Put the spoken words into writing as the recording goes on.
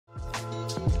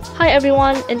Hi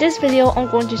everyone, in this video I'm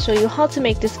going to show you how to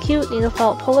make this cute needle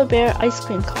felt polar bear ice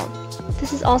cream cone.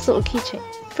 This is also a keychain.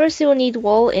 First you will need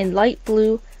wool in light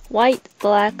blue, white,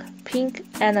 black, pink,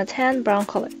 and a tan brown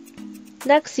color.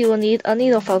 Next you will need a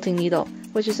needle felting needle,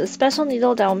 which is a special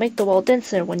needle that will make the wool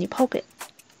denser when you poke it.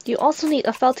 You also need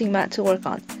a felting mat to work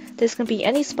on. This can be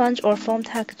any sponge or foam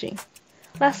packaging.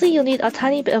 Lastly, you'll need a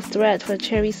tiny bit of thread for the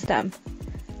cherry stem.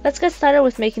 Let's get started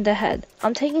with making the head.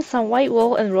 I'm taking some white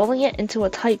wool and rolling it into a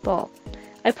tight ball.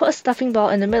 I put a stuffing ball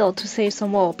in the middle to save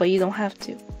some wool, but you don't have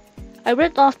to. I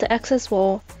ripped off the excess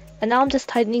wool, and now I'm just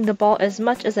tightening the ball as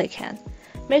much as I can.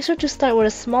 Make sure to start with a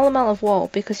small amount of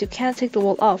wool because you can't take the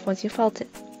wool off once you felt it.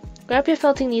 Grab your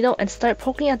felting needle and start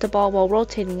poking at the ball while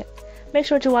rotating it. Make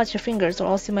sure to watch your fingers or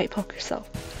else you might poke yourself.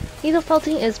 Needle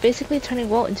felting is basically turning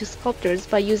wool into sculptures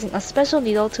by using a special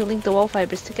needle to link the wool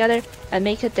fibers together and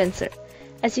make it denser.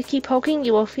 As you keep poking,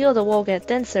 you will feel the wool get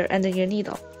denser under your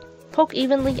needle. Poke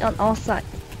evenly on all sides.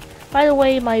 By the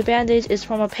way, my bandage is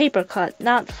from a paper cut,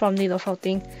 not from needle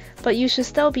felting, but you should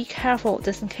still be careful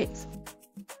just in case.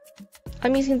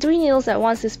 I'm using 3 needles at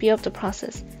once to speed up the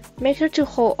process. Make sure to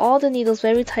hold all the needles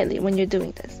very tightly when you're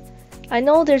doing this. I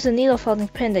know there's a needle felting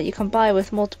pin that you can buy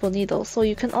with multiple needles, so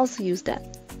you can also use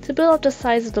that. To build up the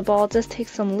size of the ball, just take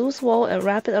some loose wool and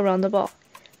wrap it around the ball.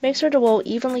 Make sure the wool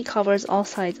evenly covers all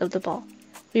sides of the ball.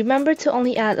 Remember to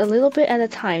only add a little bit at a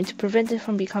time to prevent it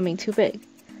from becoming too big.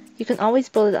 You can always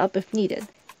build it up if needed.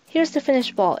 Here's the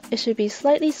finished ball. It should be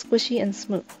slightly squishy and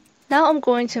smooth. Now I'm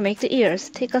going to make the ears.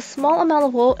 Take a small amount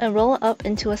of wool and roll it up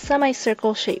into a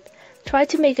semicircle shape. Try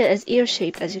to make it as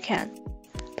ear-shaped as you can.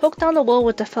 Poke down the wool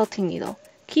with the felting needle.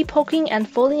 Keep poking and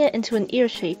folding it into an ear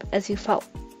shape as you felt.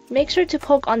 Make sure to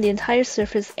poke on the entire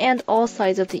surface and all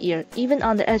sides of the ear, even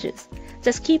on the edges.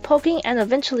 Just keep poking and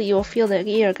eventually you will feel the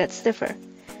ear get stiffer.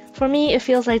 For me, it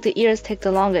feels like the ears take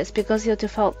the longest because you have to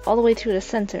felt all the way through the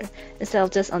center instead of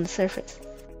just on the surface.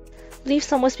 Leave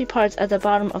some wispy parts at the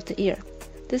bottom of the ear.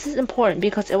 This is important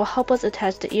because it will help us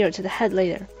attach the ear to the head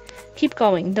later. Keep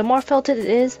going. The more felted it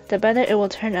is, the better it will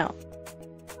turn out.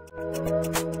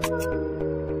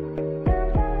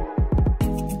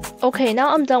 Okay,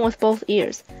 now I'm done with both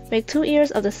ears. Make 2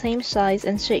 ears of the same size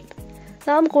and shape.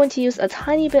 Now I'm going to use a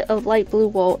tiny bit of light blue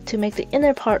wool to make the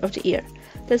inner part of the ear.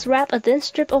 Just wrap a thin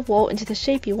strip of wool into the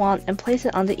shape you want and place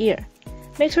it on the ear.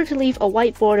 Make sure to leave a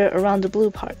white border around the blue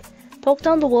part. Poke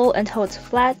down the wool until it's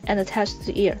flat and attached to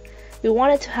the ear. We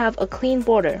want it to have a clean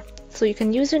border, so you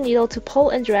can use your needle to pull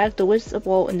and drag the wisps of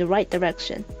wool in the right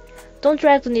direction. Don't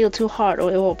drag the needle too hard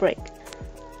or it will break.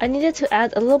 I needed to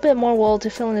add a little bit more wool to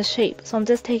fill in the shape, so I'm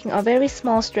just taking a very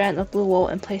small strand of blue wool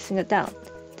and placing it down.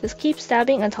 Just keep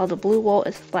stabbing until the blue wool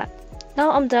is flat.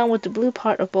 Now I'm done with the blue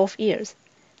part of both ears.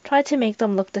 Try to make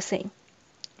them look the same.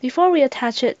 Before we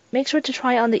attach it, make sure to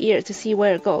try on the ear to see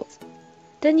where it goes.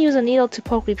 Then use a needle to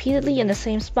poke repeatedly in the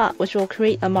same spot, which will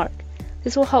create a mark.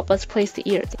 This will help us place the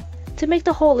ear. To make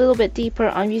the hole a little bit deeper,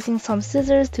 I'm using some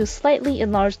scissors to slightly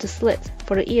enlarge the slits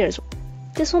for the ears.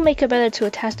 This will make it better to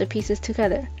attach the pieces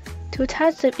together. To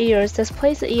attach the ears, just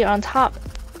place the ear on top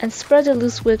and spread the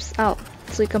loose wisps out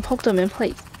so you can poke them in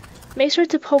place. Make sure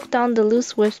to poke down the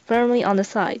loose wisps firmly on the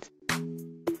sides.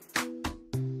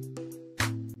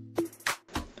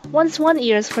 Once one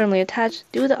ear is firmly attached,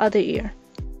 do the other ear.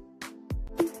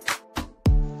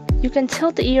 You can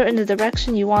tilt the ear in the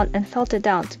direction you want and felt it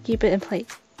down to keep it in place.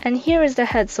 And here is the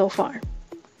head so far.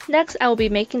 Next, I will be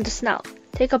making the snout.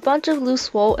 Take a bunch of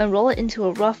loose wool and roll it into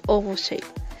a rough oval shape.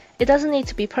 It doesn't need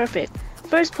to be perfect.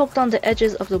 First, poke down the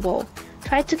edges of the wool.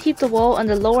 Try to keep the wool on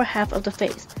the lower half of the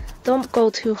face. Don't go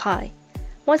too high.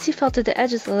 Once you felted the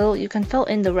edges a little, you can felt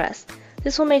in the rest.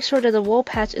 This will make sure that the wool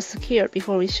patch is secured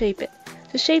before we shape it.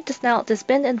 To shape the snout, just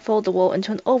bend and fold the wool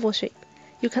into an oval shape.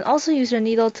 You can also use your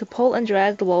needle to pull and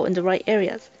drag the wool in the right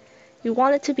areas. You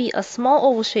want it to be a small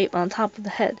oval shape on top of the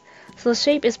head, so the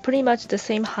shape is pretty much the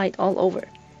same height all over.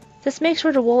 Just make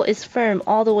sure the wool is firm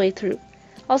all the way through.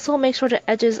 Also make sure the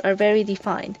edges are very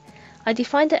defined. I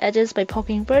defined the edges by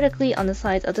poking vertically on the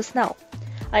sides of the snout.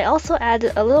 I also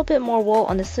added a little bit more wool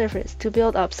on the surface to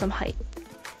build up some height.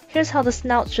 Here's how the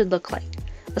snout should look like.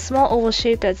 A small oval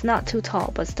shape that's not too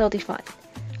tall but still defined.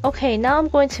 Okay, now I'm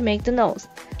going to make the nose.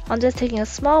 I'm just taking a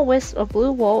small wisp of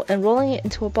blue wool and rolling it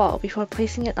into a ball before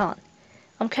placing it on.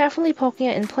 I'm carefully poking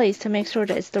it in place to make sure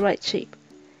that it's the right shape.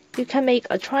 You can make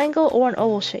a triangle or an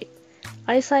oval shape.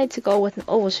 I decided to go with an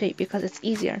oval shape because it's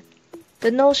easier. The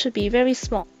nose should be very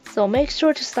small, so make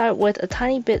sure to start with a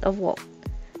tiny bit of wool.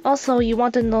 Also, you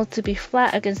want the nose to be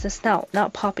flat against the snout,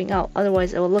 not popping out,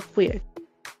 otherwise it will look weird.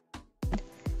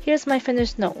 Here's my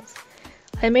finished nose.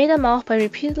 I made a mouth by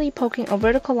repeatedly poking a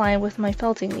vertical line with my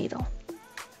felting needle.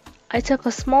 I took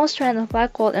a small strand of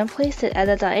black wool and placed it at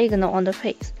a diagonal on the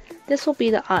face. This will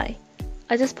be the eye.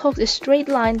 I just poked a straight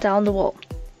line down the wool.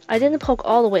 I didn't poke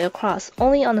all the way across,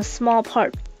 only on a small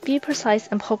part. Be precise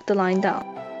and poke the line down.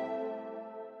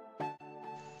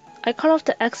 I cut off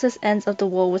the excess ends of the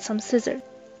wool with some scissors.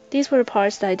 These were the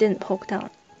parts that I didn't poke down.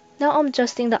 Now I'm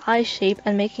adjusting the eye shape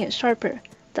and making it sharper.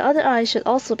 The other eye should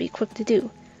also be quick to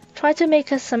do. Try to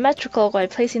make it symmetrical by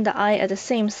placing the eye at the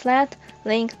same slant,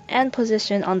 length, and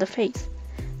position on the face.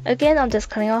 Again, I'm just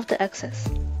cutting off the excess.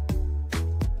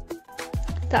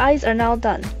 The eyes are now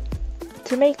done.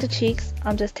 To make the cheeks,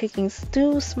 I'm just taking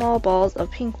 2 small balls of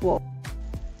pink wool.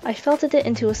 I felted it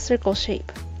into a circle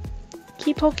shape.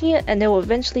 Keep poking it and it will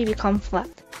eventually become flat.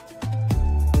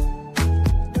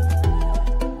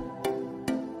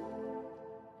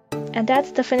 And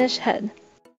that's the finished head.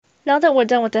 Now that we're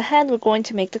done with the head, we're going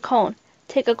to make the cone.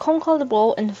 Take a cone-colored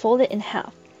wool and fold it in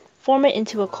half. Form it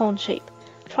into a cone shape.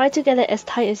 Try to get it as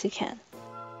tight as you can.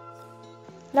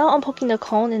 Now I'm poking the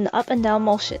cone in the up and down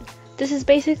motion. This is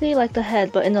basically like the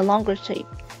head but in a longer shape.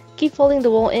 Keep folding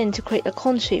the wool in to create a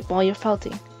cone shape while you're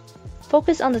felting.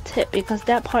 Focus on the tip because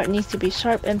that part needs to be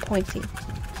sharp and pointy.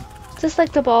 Just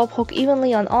like the ball, poke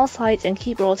evenly on all sides and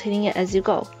keep rotating it as you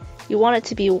go. You want it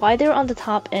to be wider on the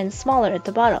top and smaller at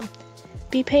the bottom.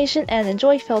 Be patient and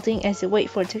enjoy felting as you wait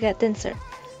for it to get denser.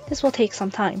 This will take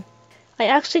some time. I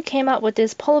actually came up with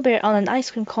this polar bear on an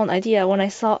ice cream cone idea when I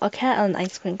saw a cat on an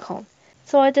ice cream cone.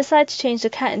 So I decided to change the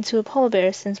cat into a polar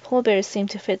bear since polar bears seem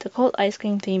to fit the cold ice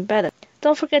cream theme better.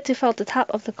 Don't forget to felt the top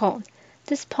of the cone.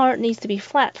 This part needs to be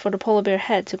flat for the polar bear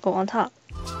head to go on top.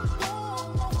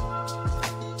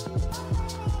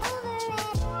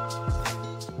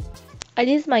 I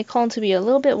needed my cone to be a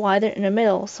little bit wider in the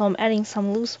middle, so I'm adding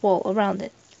some loose wool around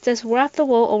it. Just wrap the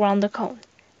wool around the cone.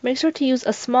 Make sure to use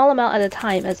a small amount at a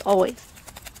time as always.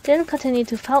 Then continue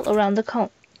to felt around the cone.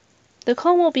 The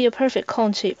cone will be a perfect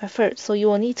cone shape at first, so you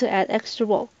will need to add extra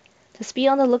wool. Just be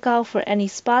on the lookout for any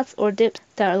spots or dips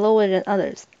that are lower than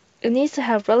others. It needs to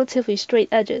have relatively straight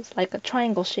edges, like a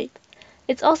triangle shape.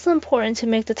 It's also important to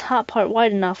make the top part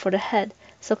wide enough for the head,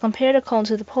 so compare the cone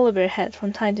to the polar bear head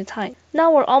from time to time.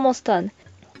 Now we're almost done.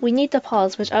 We need the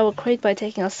paws, which I will create by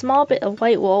taking a small bit of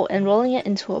white wool and rolling it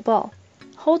into a ball.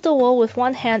 Hold the wool with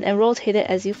one hand and rotate it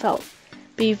as you felt.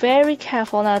 Be very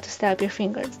careful not to stab your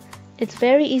fingers. It's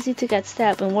very easy to get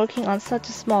stabbed when working on such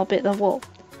a small bit of wool.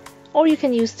 Or you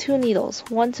can use 2 needles,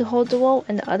 one to hold the wool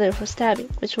and the other for stabbing,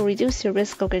 which will reduce your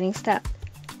risk of getting stabbed.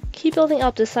 Keep building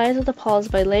up the size of the paws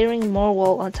by layering more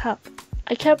wool on top.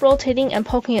 I kept rotating and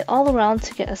poking it all around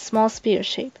to get a small spear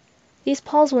shape. These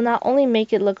paws will not only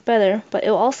make it look better, but it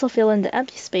will also fill in the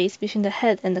empty space between the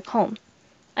head and the cone.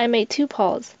 I made 2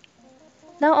 paws.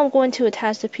 Now I'm going to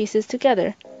attach the pieces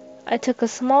together. I took a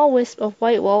small wisp of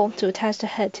white wool to attach the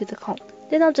head to the cone.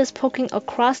 Then I'm just poking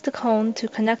across the cone to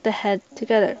connect the head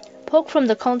together. Poke from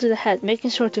the cone to the head, making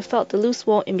sure to felt the loose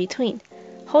wool in between.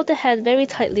 Hold the head very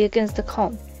tightly against the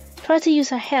cone. Try to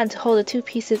use a hand to hold the 2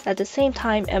 pieces at the same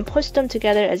time and push them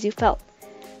together as you felt.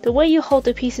 The way you hold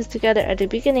the pieces together at the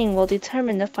beginning will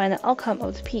determine the final outcome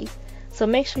of the piece, so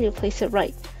make sure you place it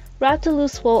right. Wrap the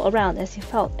loose wool around as you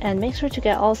felt and make sure to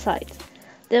get all sides.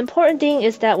 The important thing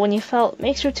is that when you felt,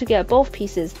 make sure to get both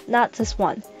pieces, not just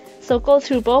one. So go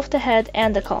through both the head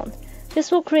and the cone.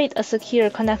 This will create a secure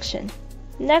connection.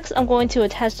 Next, I'm going to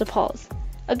attach the paws.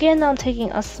 Again, I'm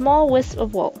taking a small wisp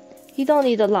of wool. You don't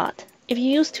need a lot. If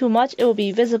you use too much, it will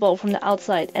be visible from the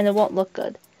outside and it won't look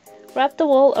good. Wrap the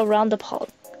wool around the paws.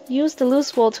 Use the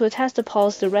loose wool to attach the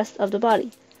paws to the rest of the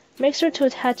body. Make sure to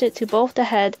attach it to both the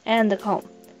head and the cone.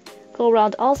 Go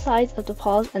around all sides of the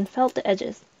paws and felt the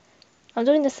edges. I'm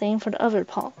doing the same for the other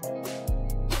paw.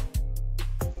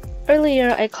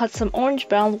 Earlier, I cut some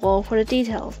orange-brown wool for the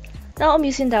details. Now I'm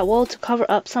using that wool to cover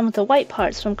up some of the white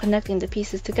parts from connecting the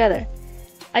pieces together.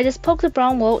 I just poke the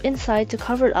brown wool inside to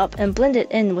cover it up and blend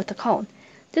it in with the cone.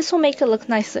 This will make it look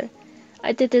nicer.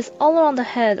 I did this all around the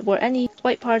head where any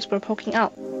white parts were poking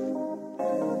out.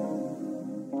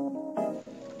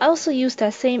 I also used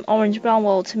that same orange-brown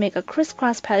wool to make a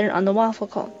crisscross pattern on the waffle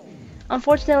cone.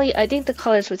 Unfortunately, I think the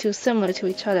colors were too similar to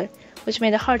each other, which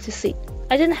made it hard to see.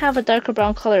 I didn't have a darker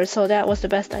brown color, so that was the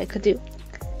best I could do.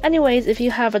 Anyways, if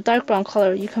you have a dark brown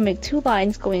color, you can make 2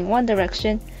 lines going one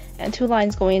direction and 2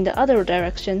 lines going in the other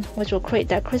direction, which will create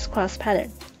that crisscross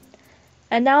pattern.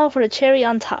 And now for the cherry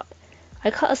on top.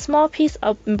 I cut a small piece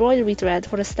of embroidery thread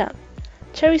for the stem.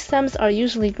 Cherry stems are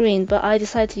usually green, but I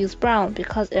decided to use brown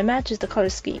because it matches the color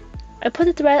scheme. I put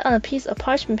the thread on a piece of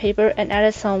parchment paper and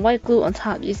added some white glue on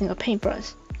top using a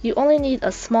paintbrush. You only need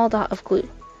a small dot of glue.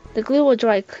 The glue will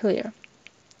dry clear.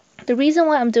 The reason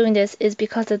why I'm doing this is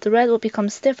because the thread will become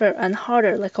stiffer and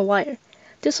harder like a wire.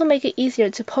 This will make it easier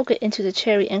to poke it into the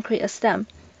cherry and create a stem.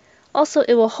 Also,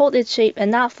 it will hold its shape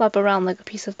and not flap around like a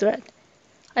piece of thread.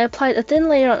 I applied a thin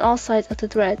layer on all sides of the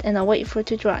thread and I'll wait for it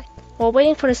to dry. While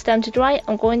waiting for the stem to dry,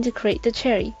 I'm going to create the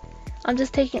cherry. I'm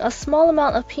just taking a small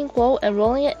amount of pink wool and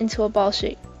rolling it into a ball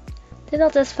shape. Then I'll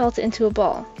just felt it into a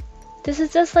ball. This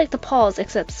is just like the paws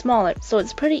except smaller, so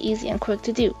it's pretty easy and quick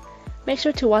to do. Make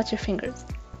sure to watch your fingers.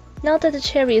 Now that the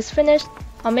cherry is finished,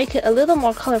 I'll make it a little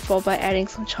more colorful by adding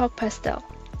some chalk pastel.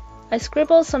 I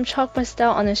scribbled some chalk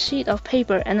pastel on a sheet of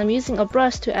paper and I'm using a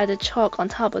brush to add the chalk on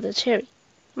top of the cherry.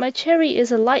 My cherry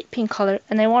is a light pink color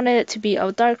and I wanted it to be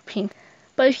a dark pink,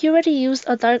 but if you already used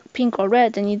a dark pink or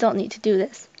red then you don't need to do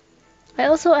this. I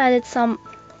also added some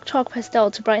chalk pastel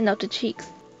to brighten up the cheeks.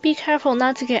 Be careful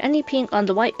not to get any pink on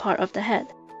the white part of the head.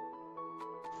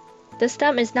 The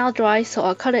stem is now dry, so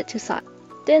I'll cut it to size.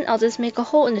 Then I'll just make a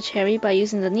hole in the cherry by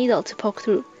using the needle to poke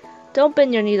through. Don't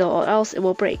bend your needle or else it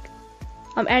will break.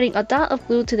 I'm adding a dot of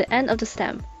glue to the end of the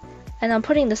stem, and I'm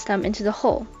putting the stem into the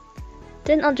hole.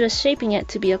 Then I'm just shaping it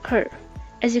to be a curve.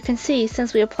 As you can see,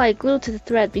 since we applied glue to the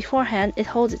thread beforehand, it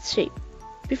holds its shape.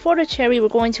 Before the cherry, we're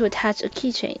going to attach a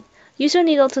keychain. Use your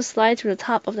needle to slide through the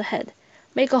top of the head.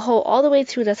 Make a hole all the way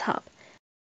through the top.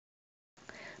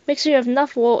 Make sure you have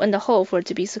enough wool in the hole for it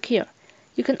to be secure.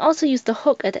 You can also use the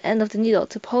hook at the end of the needle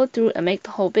to pull it through and make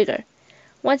the hole bigger.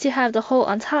 Once you have the hole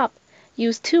on top,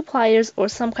 use 2 pliers or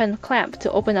some kind of clamp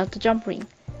to open up the jump ring.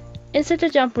 Insert the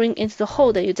jump ring into the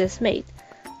hole that you just made.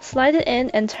 Slide it in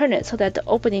and turn it so that the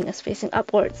opening is facing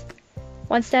upwards.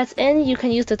 Once that's in, you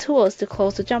can use the tools to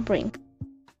close the jump ring.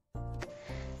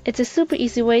 It's a super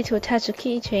easy way to attach a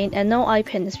keychain and no eye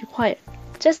pin is required.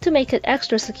 Just to make it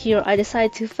extra secure, I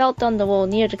decided to felt down the wool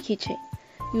near the keychain.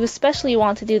 You especially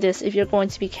want to do this if you're going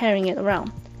to be carrying it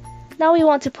around. Now we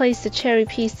want to place the cherry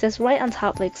piece just right on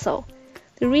top like so.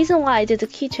 The reason why I did the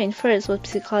keychain first was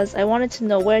because I wanted to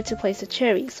know where to place the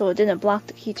cherry so it didn't block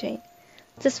the keychain.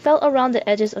 Just felt around the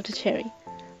edges of the cherry.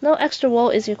 No extra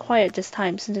wool is required this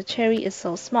time since the cherry is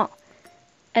so small.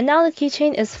 And now the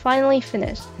keychain is finally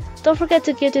finished. Don't forget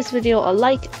to give this video a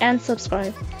like and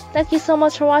subscribe. Thank you so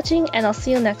much for watching and I'll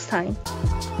see you next time.